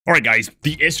Alright guys,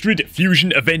 the Estrid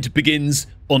Fusion event begins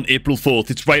on April 4th.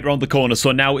 It's right around the corner,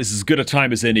 so now is as good a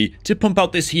time as any to pump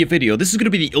out this here video. This is going to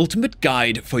be the ultimate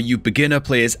guide for you beginner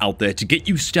players out there to get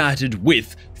you started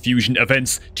with Fusion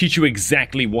events, teach you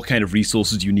exactly what kind of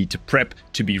resources you need to prep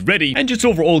to be ready, and just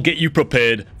overall get you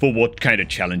prepared for what kind of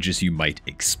challenges you might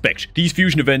expect. These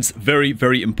Fusion events, very,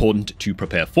 very important to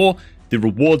prepare for. The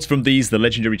rewards from these, the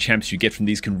legendary champs you get from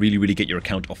these can really get your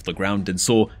account off the ground, and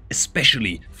so,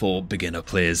 especially for beginner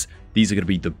players, these are going to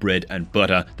be the bread and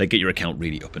butter that get your account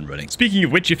really up and running. Speaking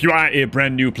of which, if you are a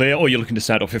brand new player or you're looking to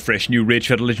start off a fresh new Raid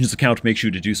Shadow Legends account, make sure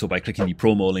to do so by clicking the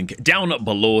promo link down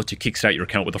below to kickstart your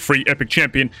account with a free epic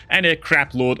champion and a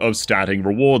crap load of starting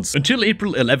rewards. Until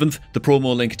April 11th, the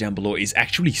promo link down below is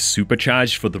actually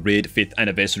supercharged for the Raid 5th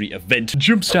anniversary event,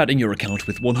 jumpstarting your account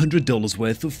with $100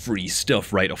 worth of free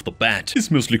stuff right off the bat. This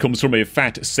mostly comes from a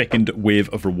fat second wave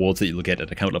of rewards that you'll get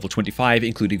at account level 25,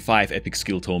 including 5 epic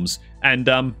skill tomes, and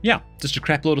yeah, just a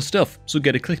crap load of stuff, so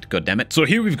get it clicked, goddammit. So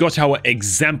here we've got our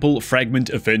example fragment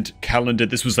event calendar.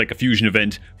 This was like a fusion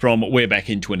event from way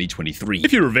back in 2023.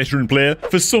 If you're a veteran player,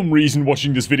 for some reason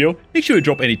watching this video, make sure to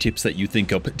drop any tips that you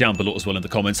think up down below as well in the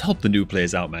comments. Help the new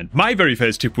players out, man. My very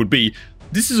first tip would be,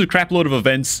 this is a crap load of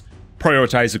events,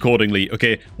 prioritize accordingly,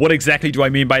 okay? What exactly do I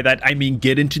mean by that? I mean,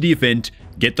 get into the event,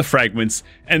 get the fragments,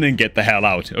 and then get the hell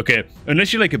out, okay?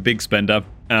 Unless you're like a big spender,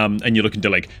 and you're looking to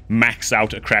like max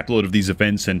out a crap load of these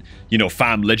events and, you know,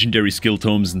 farm legendary skill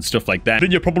tomes and stuff like that, then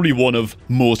you're probably one of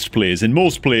most players, and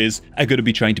most players are going to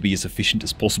be trying to be as efficient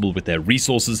as possible with their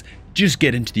resources. Just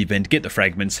get into the event, get the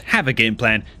fragments, have a game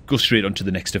plan, go straight on to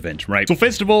the next event, right? So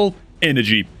first of all,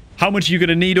 energy. How much are you going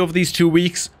to need over these 2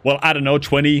 weeks? Well, I don't know,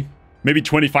 20, maybe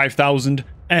 25,000,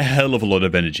 a hell of a lot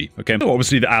of energy, okay? So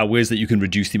obviously there are ways that you can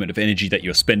reduce the amount of energy that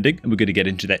you're spending, and we're going to get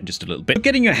into that in just a little bit. But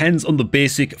getting your hands on the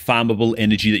basic farmable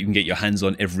energy that you can get your hands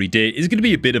on every day is going to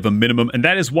be a bit of a minimum, and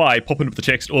that is why, popping up the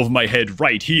text over my head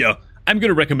right here, I'm going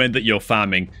to recommend that you're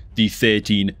farming the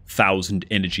 13,000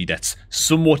 energy. That's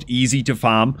somewhat easy to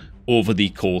farm over the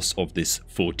course of this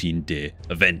 14-day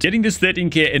event. Getting this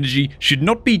 13k energy should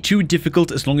not be too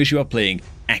difficult as long as you are playing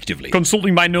actively.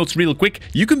 Consulting my notes real quick,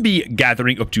 you can be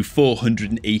gathering up to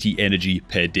 480 energy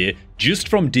per day just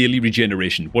from daily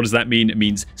regeneration. What does that mean? It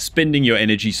means spending your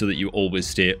energy so that you always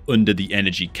stay under the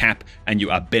energy cap and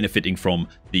you are benefiting from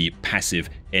the passive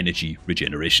energy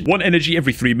regeneration. 1 energy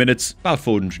every 3 minutes, about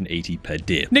 480 per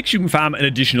day. Next, you can farm an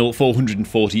additional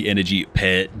 440 energy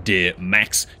per day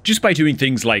max just by doing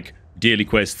things like daily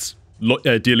quests,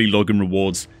 daily login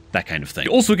rewards, that kind of thing.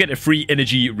 You also get a free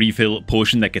energy refill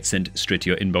potion that gets sent straight to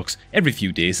your inbox every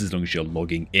few days as long as you're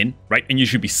logging in, right? And you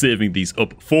should be saving these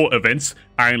up for events.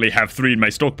 I only have 3 in my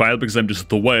stockpile because I'm just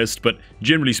the worst, but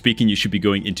generally speaking, you should be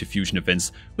going into fusion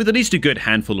events with at least a good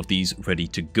handful of these ready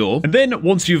to go. And then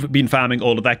once you've been farming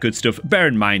all of that good stuff, bear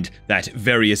in mind that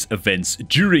various events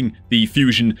during the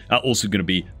fusion are also going to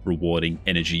be rewarding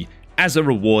energy as a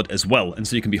reward as well, and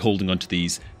so you can be holding on to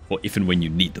these for if and when you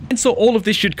need them. And so all of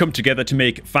this should come together to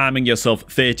make farming yourself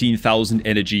 13,000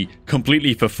 energy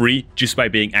completely for free just by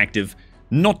being active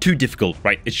not too difficult,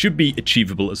 right? It should be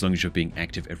achievable as long as you're being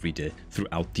active every day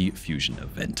throughout the fusion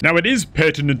event. Now, it is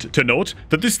pertinent to note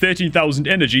that this 13,000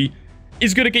 energy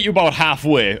is going to get you about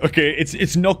halfway, okay?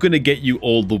 It's not going to get you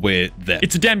all the way there.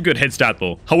 It's a damn good head start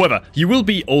though. However, you will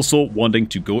be also wanting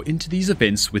to go into these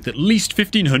events with at least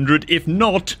 1,500, if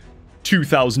not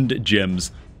 2,000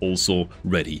 gems also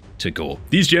ready to go.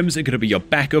 These gems are going to be your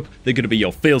backup, they're going to be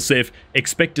your failsafe.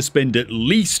 Expect to spend at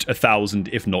least 1,000,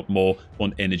 if not more,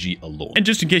 on energy alone. And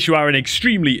just in case you are an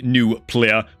extremely new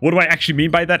player, what do I actually mean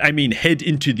by that? I mean head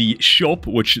into the shop,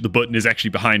 which the button is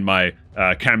actually behind my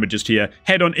camera just here.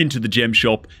 Head on into the gem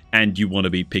shop and you want to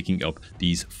be picking up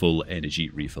these full energy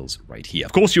refills right here.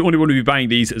 Of course, you only want to be buying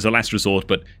these as a last resort,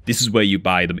 but this is where you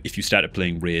buy them if you started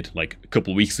playing Raid like a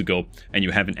couple weeks ago and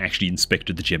you haven't actually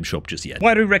inspected the gem shop just yet.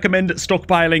 Why do we recommend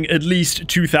stockpiling at least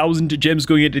 2,000 gems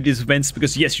going into these events?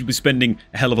 Because yes, you'll be spending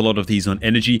a hell of a lot of these on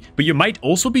energy, but you might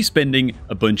also be spending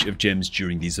a bunch of gems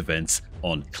during these events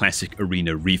on classic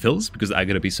arena refills, because there are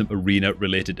going to be some arena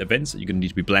related events that you're going to need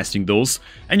to be blasting those,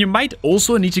 and you might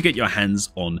also need to get your hands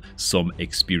on some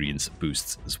experience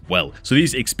boosts as well. So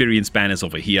these experience banners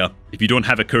over here, if you don't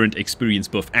have a current experience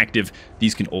buff active,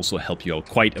 these can also help you out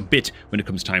quite a bit when it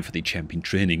comes time for the champion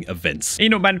training events. And you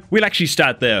know, man, we'll actually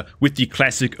start there with the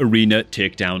classic arena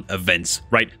takedown events,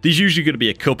 right? There's usually going to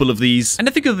be a couple of these, and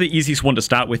I think they're the easiest one to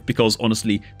start with because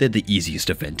honestly, they're the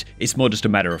easiest event. It's more just a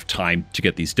matter of time to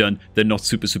get these done. They're not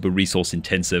super resource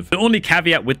intensive. The only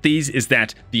caveat with these is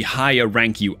that the higher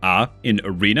rank you are in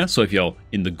arena, so if you're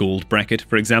in the gold bracket,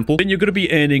 for example, then you're going to be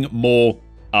earning more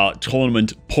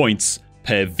tournament points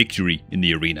per victory in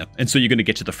the arena. And so you're going to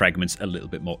get to the fragments a little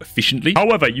bit more efficiently.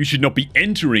 However, you should not be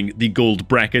entering the gold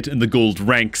bracket and the gold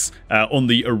ranks on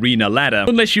the arena ladder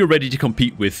unless you're ready to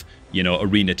compete with, you know,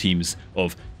 arena teams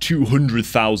of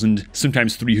 200,000,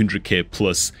 sometimes 300k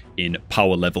plus in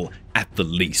power level at the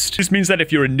least. This means that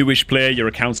if you're a newish player, your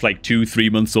account's like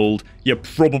 2-3 months old, you're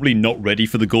probably not ready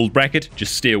for the gold bracket.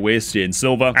 Just stay away, stay in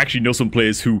silver. I actually know some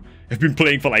players who have been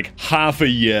playing for like half a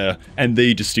year and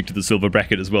they just stick to the silver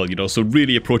bracket as well, you know, so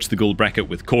really approach the gold bracket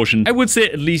with caution. I would say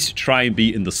at least try and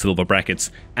be in the silver brackets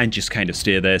and just kind of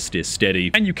stay there, stay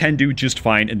steady, and you can do just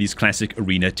fine in these classic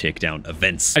arena takedown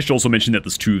events. I should also mention that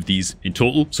there's 2 of these in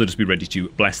total, so just be ready to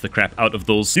blast the crap out of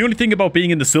those. The only thing about being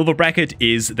in the silver bracket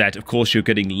is that, of course, you're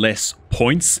getting less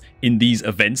points in these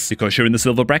events because you're in the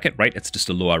silver bracket, right? It's just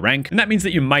a lower rank, and that means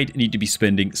that you might need to be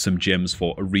spending some gems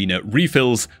for arena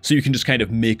refills so you can just kind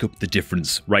of make up the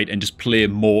difference, right? And just play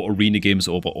more arena games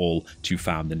overall to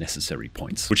farm the necessary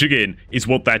points, which again is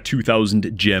what that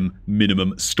 2,000 gem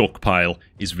minimum stockpile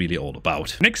is really all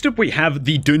about. Next up, we have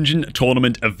the dungeon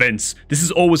tournament events. This is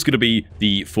always going to be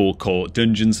the 4 core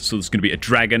dungeons. So there's going to be a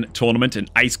dragon tournament, an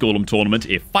ice golem tournament,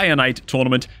 a fire knight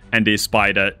tournament, and a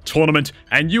spider tournament.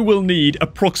 And you will need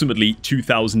approximately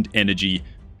 2,000 energy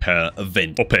per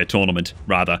event, or per tournament,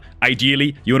 rather.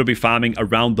 Ideally, you want to be farming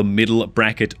around the middle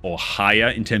bracket or higher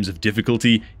in terms of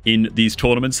difficulty in these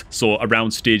tournaments. So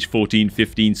around stage 14,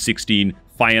 15, 16,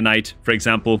 Fire Knight, for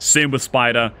example. Same with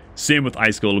Spider, same with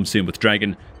Ice Golem, same with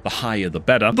Dragon. The higher, the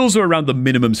better. Those are around the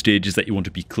minimum stages that you want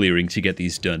to be clearing to get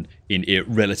these done in a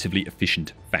relatively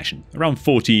efficient fashion. Around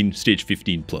 14, stage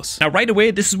 15 plus. Now, right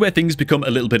away, this is where things become a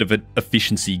little bit of an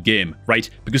efficiency game, right?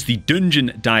 Because the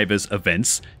Dungeon Divers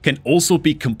events can also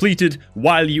be completed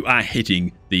while you are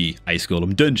hitting the Ice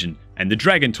Golem dungeon and the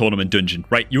Dragon Tournament dungeon,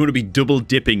 right? You want to be double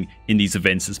dipping in these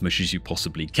events as much as you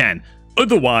possibly can.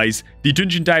 Otherwise, the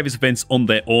Dungeon Divers events on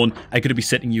their own are going to be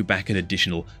setting you back an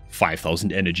additional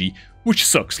 5,000 energy, which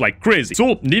sucks like crazy.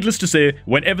 So, needless to say,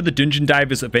 whenever the Dungeon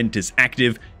Divers event is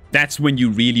active, that's when you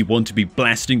really want to be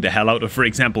blasting the hell out of, for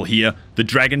example here, the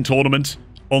Dragon Tournament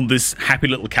on this happy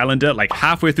little calendar. Like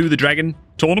halfway through the Dragon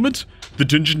Tournament, the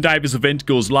Dungeon Divers event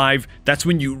goes live. That's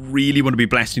when you really want to be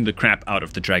blasting the crap out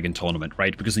of the Dragon Tournament,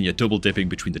 right? Because then you're double dipping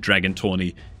between the Dragon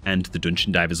Tourney and the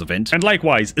Dungeon Divers event. And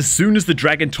likewise, as soon as the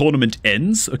Dragon Tournament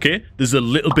ends, okay, there's a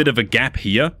little bit of a gap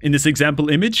here in this example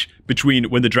image between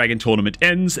when the Dragon Tournament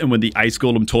ends and when the Ice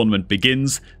Golem Tournament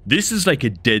begins. This is like a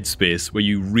dead space where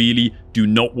you really do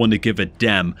not want to give a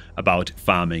damn about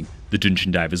farming the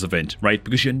Dungeon Divers event, right?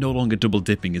 Because you're no longer double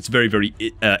dipping. It's very, very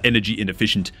energy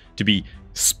inefficient to be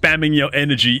spamming your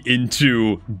energy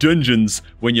into dungeons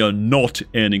when you're not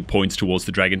earning points towards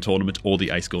the Dragon Tournament or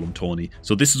the Ice Golem Tourney.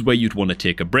 So this is where you'd want to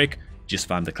take a break, just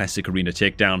farm the classic arena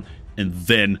takedown, and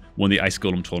then when the Ice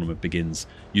Golem Tournament begins,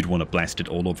 you'd want to blast it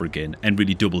all over again and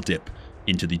really double dip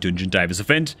into the Dungeon Divers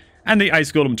event and the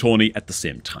Ice Golem Tourney at the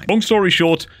same time. Long story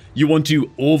short, you want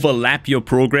to overlap your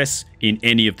progress in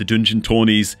any of the dungeon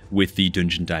tourneys with the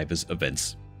Dungeon Divers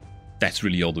events. That's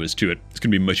really all there is to it. It's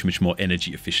going to be much, much more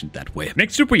energy efficient that way.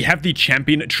 Next up, we have the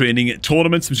Champion Training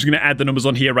Tournaments. I'm just going to add the numbers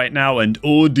on here right now, and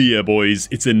oh dear, boys,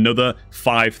 it's another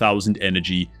 5,000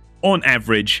 energy on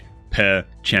average per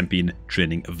Champion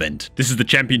Training event. This is the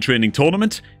Champion Training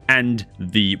Tournament, and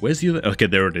the... where's the other... okay,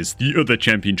 there it is. The other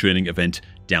Champion Training event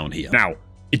down here. Now,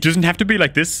 it doesn't have to be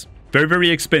like this. Very, very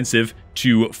expensive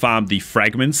to farm the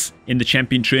fragments in the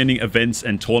Champion Training events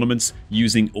and tournaments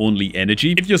using only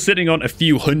energy. If you're sitting on a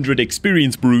few hundred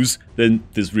experience brews, then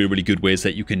there's really, really good ways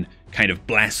that you can kind of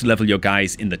blast level your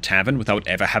guys in the tavern without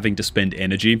ever having to spend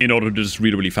energy in order to just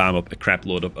really, really farm up a crap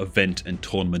load of event and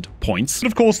tournament points. But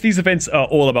of course, these events are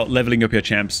all about leveling up your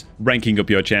champs, ranking up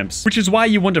your champs, which is why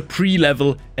you want to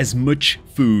pre-level as much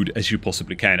food as you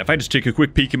possibly can. If I just take a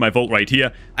quick peek in my vault right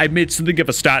here, I've made something of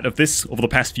a start of this over the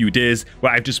past few days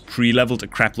where I've just pre-leveled a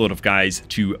crap load of guys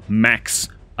to max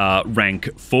rank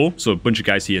 4. So a bunch of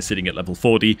guys here sitting at level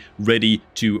 40, ready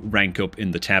to rank up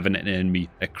in the tavern and earn me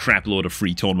a crap load of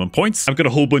free tournament points. I've got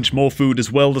a whole bunch more food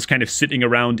as well that's kind of sitting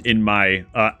around in my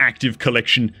active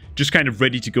collection, just kind of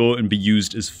ready to go and be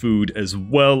used as food as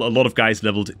well. A lot of guys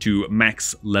leveled to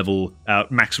max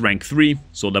rank 3,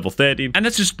 so level 30. And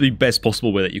that's just the best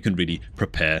possible way that you can really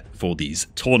prepare for these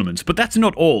tournaments. But that's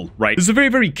not all, right? There's a very,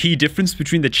 very key difference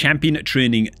between the Champion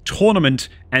Training Tournament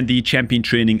and the Champion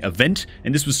Training Event.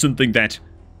 And this was something that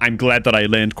I'm glad that I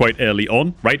learned quite early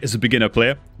on, right? As a beginner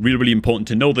player, really, really important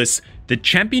to know this. The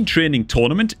Champion Training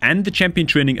Tournament and the Champion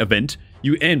Training Event,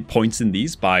 you earn points in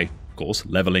these by, of course,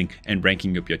 leveling and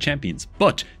ranking up your champions.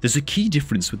 But there's a key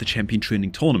difference with the Champion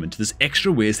Training Tournament. There's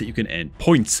extra ways that you can earn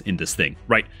points in this thing,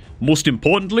 right? Most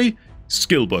importantly,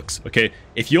 skill books, okay?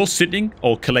 If you're sitting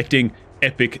or collecting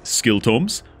epic skill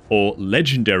tomes or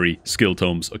legendary skill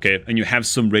tomes, okay, and you have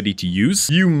some ready to use,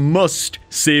 you must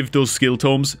save those skill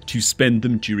tomes to spend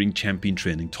them during champion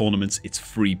training tournaments. It's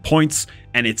free points,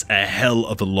 and it's a hell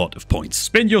of a lot of points.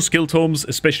 Spend your skill tomes,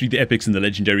 especially the epics and the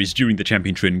legendaries, during the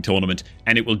champion training tournament,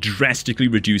 and it will drastically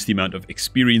reduce the amount of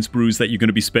experience brews that you're going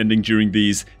to be spending during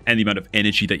these, and the amount of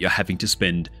energy that you're having to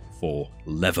spend for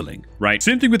leveling, right?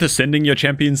 Same thing with ascending your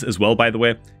champions as well, by the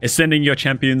way. Ascending your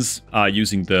champions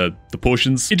using the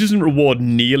potions. It doesn't reward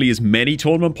nearly as many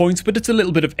tournament points, but it's a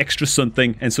little bit of extra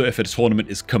something. And so if a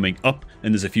tournament is coming up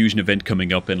and there's a fusion event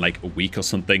coming up in like a week or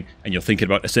something, and you're thinking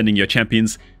about ascending your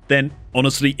champions, then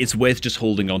honestly, it's worth just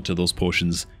holding on to those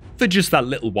potions for just that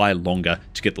little while longer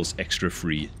to get those extra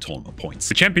free tournament points.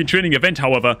 The champion training event,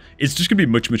 however, is just going to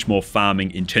be much more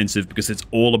farming intensive because it's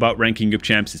all about ranking up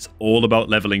champs, it's all about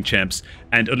leveling champs,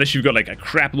 and unless you've got like a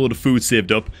crap load of food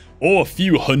saved up or a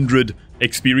few hundred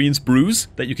experience brews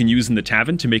that you can use in the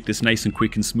tavern to make this nice and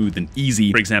quick and smooth and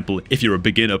easy. For example, if you're a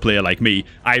beginner player like me,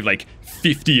 I have like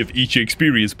 50 of each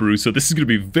experience brew, so this is going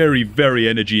to be very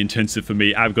energy intensive for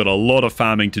me. I've got a lot of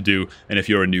farming to do, and if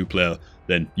you're a new player,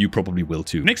 then you probably will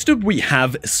too. Next up, we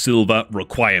have silver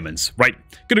requirements, right?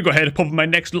 Gonna go ahead and pop up my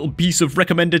next little piece of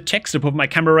recommended text above my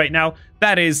camera right now.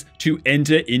 That is to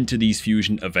enter into these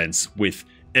fusion events with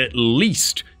at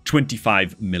least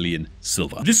 25 million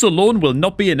silver. This alone will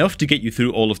not be enough to get you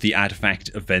through all of the artifact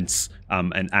events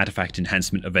and artifact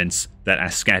enhancement events that are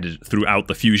scattered throughout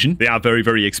the fusion. They are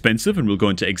very expensive, and we'll go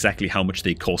into exactly how much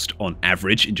they cost on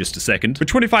average in just a second. But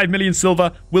 25 million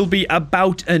silver will be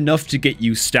about enough to get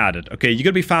you started, okay? You're going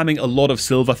to be farming a lot of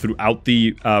silver throughout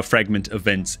the fragment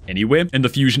events anyway, and the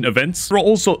fusion events. There are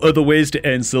also other ways to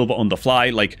earn silver on the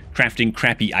fly, like crafting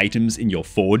crappy items in your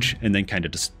forge and then kind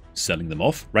of just selling them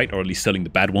off, right? Or at least selling the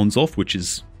bad ones off, which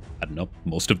is, I don't know,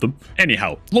 most of them.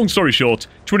 Anyhow, long story short,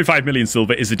 25 million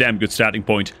silver is a damn good starting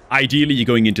point. Ideally, you're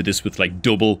going into this with like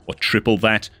double or triple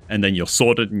that, and then you're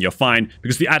sorted and you're fine,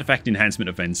 because the artifact enhancement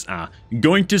events are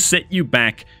going to set you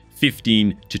back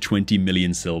 15 to 20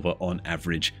 million silver on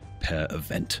average per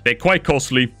event. They're quite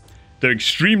costly. They're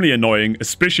extremely annoying,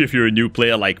 especially if you're a new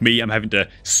player like me. I'm having to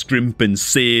scrimp and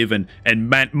save and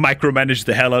micromanage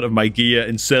the hell out of my gear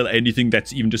and sell anything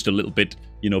that's even just a little bit,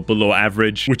 you know, below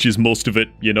average, which is most of it,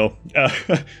 you know.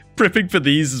 Prepping for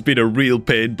these has been a real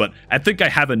pain, but I think I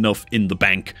have enough in the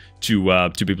bank to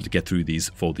be able to get through these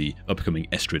for the upcoming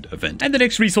Estrid event. And the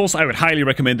next resource I would highly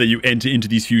recommend that you enter into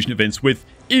these fusion events with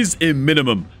is a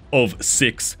minimum of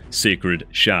 6 sacred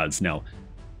shards. Now,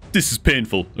 this is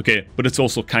painful, okay, but it's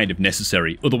also kind of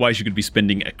necessary. Otherwise, you're going to be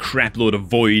spending a crap load of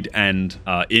void and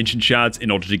ancient shards in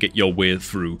order to get your way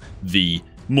through the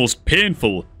most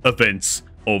painful events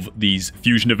of these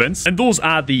fusion events. And those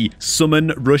are the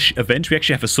Summon Rush event. We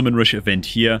actually have a Summon Rush event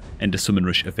here and a Summon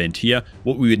Rush event here.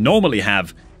 What we would normally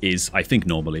have is, I think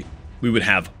normally, we would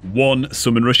have one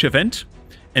Summon Rush event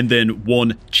and then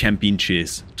one Champion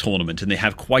Chase tournament. And they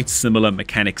have quite similar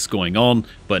mechanics going on,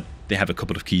 but they have a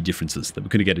couple of key differences that we're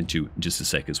going to get into in just a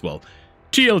sec as well.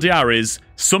 TLDR is,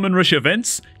 Summon Rush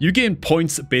events, you gain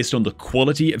points based on the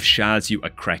quality of shards you are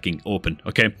cracking open,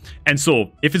 okay? And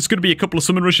so, if it's going to be a couple of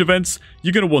Summon Rush events,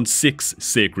 you're going to want 6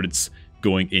 Sacreds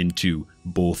going into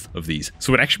both of these.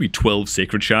 So it'd actually be 12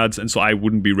 Sacred Shards, and so I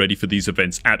wouldn't be ready for these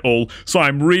events at all. So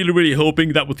I'm really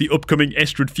hoping that with the upcoming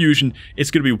Estrid Fusion,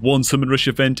 it's going to be one Summon Rush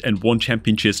event and one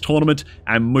Champion Chase tournament.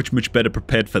 I'm much better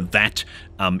prepared for that.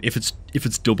 If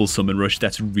it's double Summon Rush,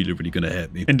 that's really going to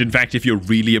hurt me. And in fact, if you're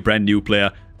really a brand new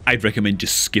player, I'd recommend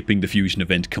just skipping the Fusion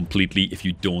event completely if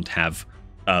you don't have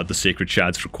the sacred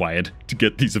shards required to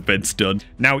get these events done.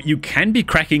 Now, you can be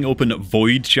cracking open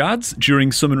void shards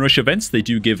during Summon Rush events. They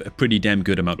do give a pretty damn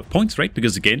good amount of points, right?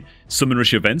 Because again, Summon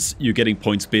Rush events, you're getting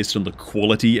points based on the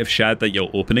quality of shard that you're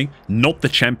opening, not the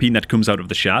champion that comes out of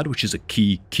the shard, which is a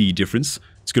key difference.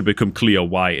 It's going to become clear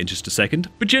why in just a second.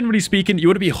 But generally speaking, you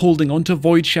want to be holding on to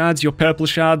void shards, your purple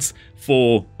shards,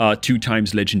 for 2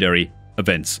 times legendary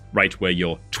events, right, where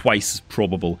you're twice as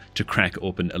probable to crack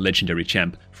open a legendary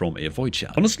champ from a void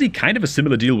shard. Honestly, kind of a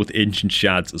similar deal with ancient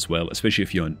shards as well, especially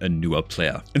if you're a newer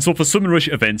player. And so for Summon Rush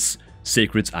events,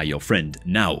 Sacreds are your friend.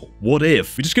 Now, what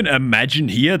if we're just going to imagine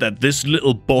here that this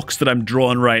little box that I'm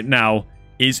drawing right now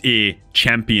is a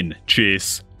Champion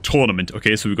Chase tournament.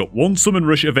 Okay, so we've got one Summon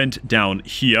Rush event down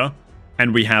here,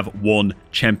 and we have one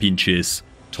Champion Chase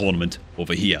tournament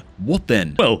over here. What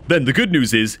then? Well, then the good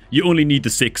news is you only need the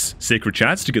 6 Sacred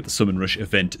Shards to get the Summon Rush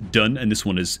event done, and this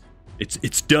one is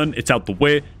It's done. It's out the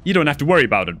way. You don't have to worry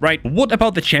about it, right? But what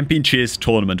about the Champion Chase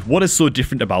tournament? What is so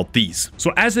different about these?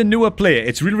 So as a newer player,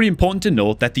 it's really, really important to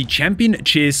know that the Champion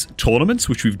Chase tournaments,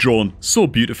 which we've drawn so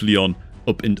beautifully on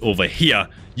up and over here,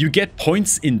 you get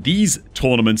points in these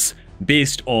tournaments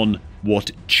based on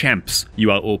what champs you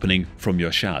are opening from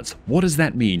your shards. What does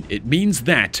that mean? It means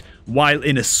that while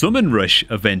in a Summon Rush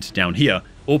event down here,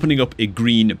 opening up a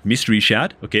green mystery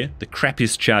shard, okay, the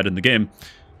crappiest shard in the game,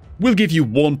 will give you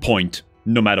 1 point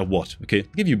no matter what, okay?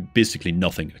 It'll give you basically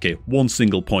nothing, okay? 1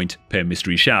 single point per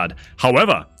mystery shard.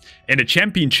 However, in a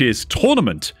Champion Chase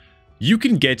tournament, you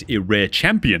can get a rare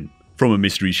champion from a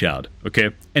mystery shard, okay?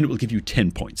 And it will give you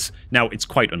 10 points. Now, it's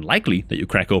quite unlikely that you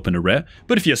crack open a rare,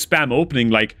 but if you spam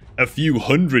opening like a few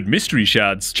hundred mystery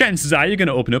shards, chances are you're going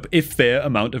to open up a fair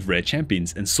amount of rare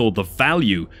champions. And so the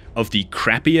value of the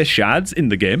crappier shards in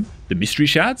the game, the mystery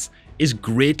shards, is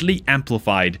greatly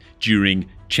amplified during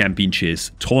Champion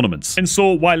Chase tournaments. And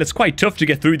so while it's quite tough to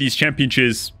get through these Champion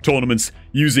Chase tournaments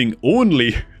using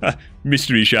only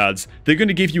mystery shards, they're going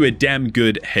to give you a damn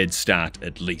good head start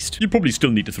at least. You probably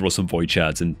still need to throw some void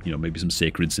shards and, you know, maybe some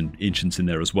sacreds and ancients in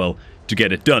there as well to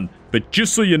get it done. But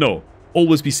just so you know,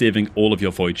 always be saving all of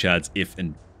your void shards if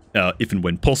and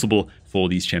when possible for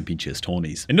these Champion Chase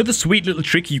tourneys. Another sweet little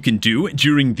trick you can do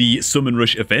during the Summon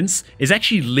Rush events is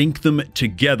actually link them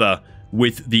together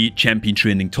with the Champion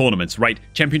Training tournaments, right?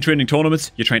 Champion Training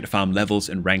tournaments, you're trying to farm levels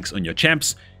and ranks on your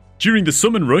champs. During the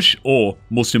Summon Rush, or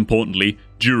most importantly,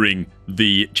 during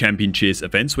the Champion Chase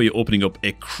events, where you're opening up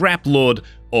a crap load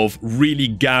of really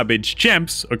garbage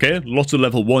champs, okay? Lots of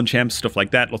level 1 champs, stuff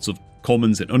like that, lots of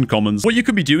commons and uncommons. What you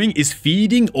could be doing is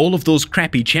feeding all of those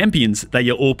crappy champions that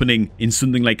you're opening in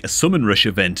something like a Summon Rush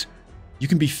event. You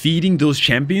can be feeding those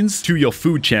champions to your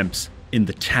food champs in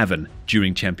the tavern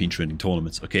during Champion Training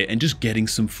tournaments, okay? And just getting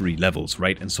some free levels,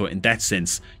 right? And so in that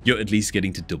sense, you're at least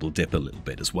getting to double dip a little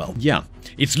bit as well. Yeah,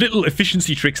 it's little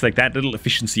efficiency tricks like that, little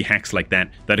efficiency hacks like that,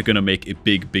 that are going to make a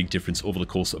big, big difference over the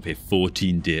course of a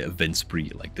 14-day event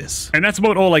spree like this. And that's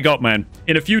about all I got, man.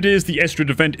 In a few days, the Estrid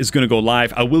event is going to go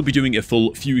live. I will be doing a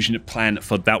full Fusion plan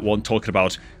for that one, talking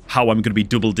about how I'm going to be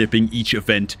double dipping each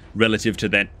event relative to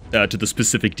that, to the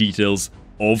specific details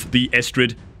of the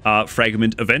Estrid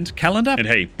fragment event calendar. And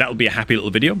hey, that'll be a happy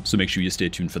little video, so make sure you stay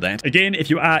tuned for that. Again, if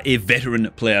you are a veteran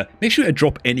player, make sure to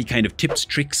drop any kind of tips,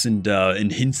 tricks, and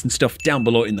hints and stuff down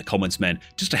below in the comments, man,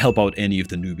 just to help out any of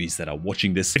the newbies that are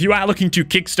watching this. If you are looking to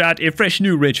kickstart a fresh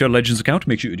new Raid Shadow Legends account,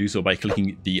 make sure to do so by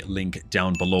clicking the link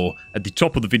down below at the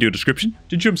top of the video description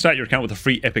to jumpstart your account with a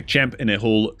free epic champ and a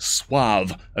whole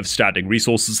swath of starting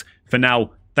resources. For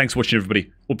now, thanks for watching,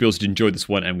 everybody. Hope you also did enjoy this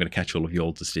one, and I'm going to catch all of you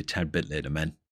all just a tad bit later, man.